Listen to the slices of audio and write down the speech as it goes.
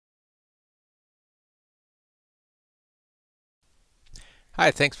Hi,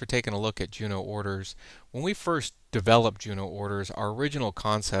 thanks for taking a look at Juno Orders. When we first developed Juno Orders, our original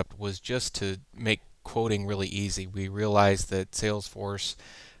concept was just to make quoting really easy. We realized that Salesforce,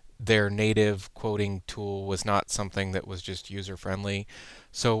 their native quoting tool, was not something that was just user friendly.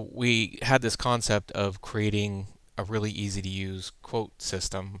 So we had this concept of creating a really easy to use quote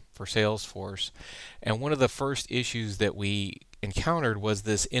system for Salesforce. And one of the first issues that we encountered was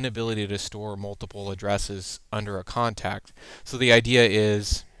this inability to store multiple addresses under a contact. So the idea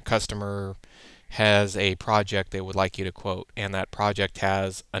is customer has a project they would like you to quote, and that project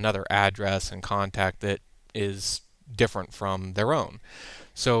has another address and contact that is different from their own.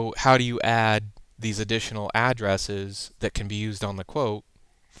 So how do you add these additional addresses that can be used on the quote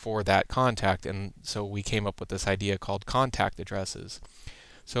for that contact? And so we came up with this idea called contact addresses.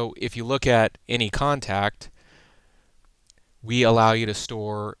 So if you look at any contact, we allow you to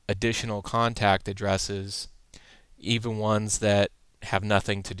store additional contact addresses, even ones that have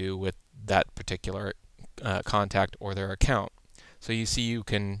nothing to do with that particular contact or their account. So you see you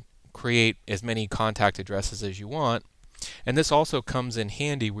can create as many contact addresses as you want. And this also comes in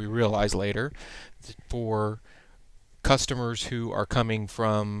handy, we realize later, for customers who are coming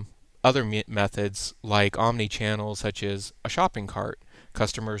from other methods like omni-channel, such as a shopping cart.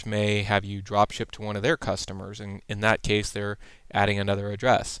 Customers may have you drop ship to one of their customers, and in that case they're adding another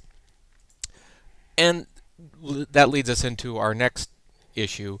address. And that leads us into our next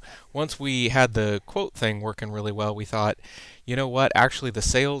issue. Once we had the quote thing working really well, we thought, you know what, actually the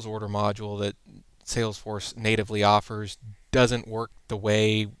sales order module that Salesforce natively offers doesn't work the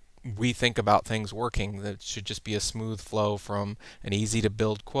way we think about things working. That should just be a smooth flow from an easy to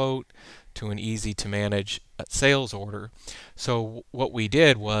build quote to an easy to manage sales order. So what we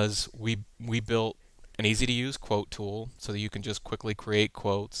did was we built an easy to use quote tool so that you can just quickly create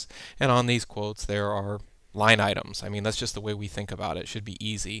quotes, and on these quotes there are line items. I mean, that's just the way we think about it. It should be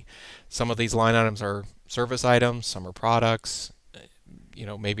easy. Some of these line items are service items, some are products,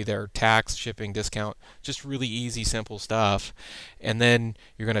 maybe they're tax, shipping, discount, just really easy, simple stuff. And then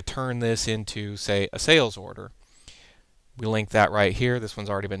you're going to turn this into, say, a sales order. We link that right here. This one's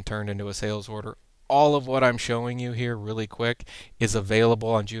already been turned into a sales order. All of what I'm showing you here really quick is available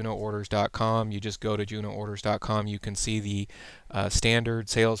on junoorders.com. You just go to junoorders.com. You can see the standard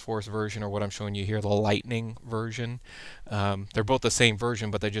Salesforce version, or what I'm showing you here, the Lightning version. They're both the same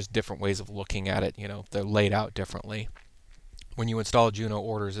version, but they're just different ways of looking at it. They're laid out differently. When you install Juno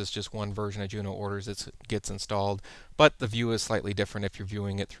Orders, it's just one version of Juno Orders that gets installed, but the view is slightly different if you're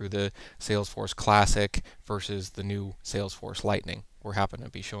viewing it through the Salesforce Classic versus the new Salesforce Lightning. We're happen to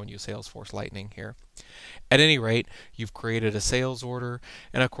be showing you Salesforce Lightning here. At any rate, you've created a sales order,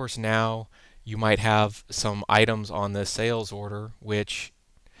 and of course now you might have some items on this sales order which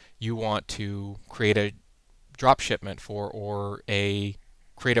you want to create a drop shipment for, or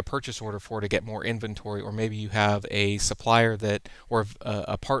create a purchase order for, to get more inventory, or maybe you have a supplier or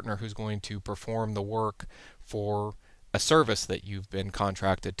a partner who's going to perform the work for a service that you've been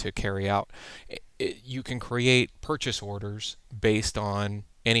contracted to carry out. You can create purchase orders based on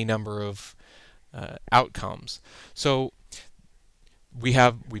any number of outcomes. So we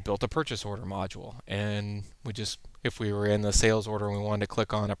built a purchase order module, and if we were in the sales order and we wanted to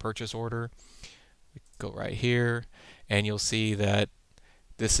click on a purchase order, we go right here, and you'll see that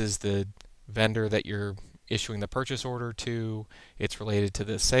this is the vendor that you're issuing the purchase order to. It's related to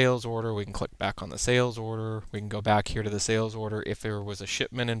the sales order. We can click back on the sales order. We can go back here to the sales order. If there was a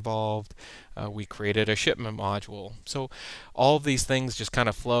shipment involved, we created a shipment module. So all of these things just kind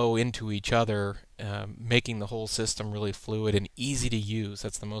of flow into each other, making the whole system really fluid and easy to use.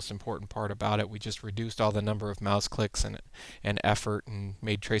 That's the most important part about it. We just reduced all the number of mouse clicks and effort, and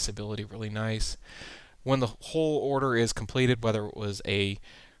made traceability really nice. When the whole order is completed, whether it was a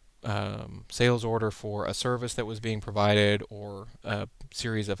sales order for a service that was being provided or a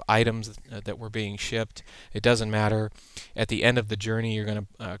series of items that were being shipped, it doesn't matter. At the end of the journey, you're going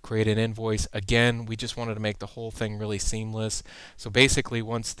to create an invoice. Again, we just wanted to make the whole thing really seamless. So basically,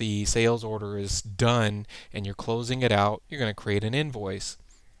 once the sales order is done and you're closing it out, you're going to create an invoice.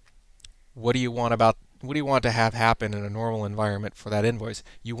 What do you want to have happen in a normal environment for that invoice?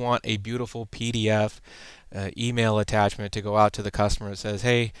 You want a beautiful PDF email attachment to go out to the customer that says,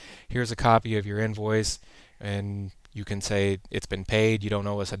 hey, here's a copy of your invoice, and you can say it's been paid, you don't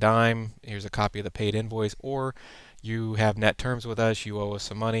owe us a dime, here's a copy of the paid invoice, or you have net terms with us, you owe us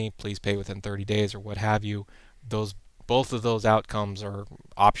some money, please pay within 30 days, or what have you. Both of those outcomes are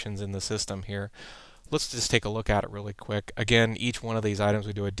options in the system here. Let's just take a look at it really quick. Again, each one of these items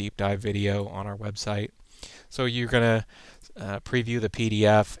we do a deep dive video on our website. So you're going to preview the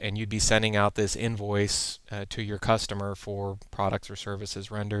PDF, and you'd be sending out this invoice to your customer for products or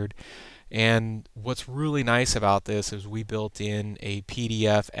services rendered. And what's really nice about this is we built in a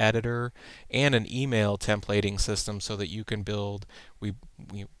PDF editor and an email templating system so that you can build, we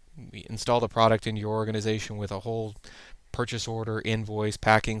install the product into your organization with a whole purchase order, invoice,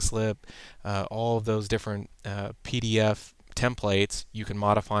 packing slip, all of those different PDF templates. You can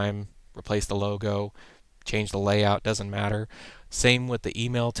modify them, replace the logo, change the layout, doesn't matter. Same with the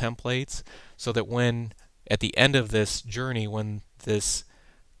email templates, so that when at the end of this journey, when this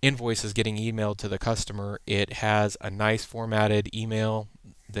invoice is getting emailed to the customer, it has a nice formatted email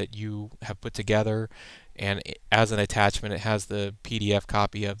that you have put together, and as an attachment it has the PDF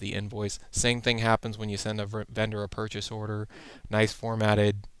copy of the invoice. Same thing happens when you send a vendor a purchase order. Nice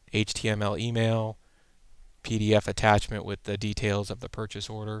formatted HTML email, PDF attachment with the details of the purchase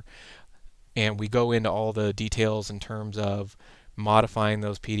order. And we go into all the details in terms of modifying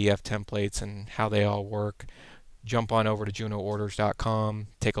those PDF templates and how they all work. Jump on over to junoorders.com,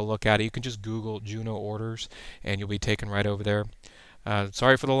 take a look at it. You can just Google Juno Orders and you'll be taken right over there.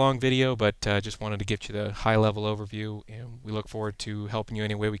 Sorry for the long video, but just wanted to give you the high-level overview, and we look forward to helping you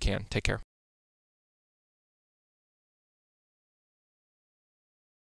any way we can. Take care.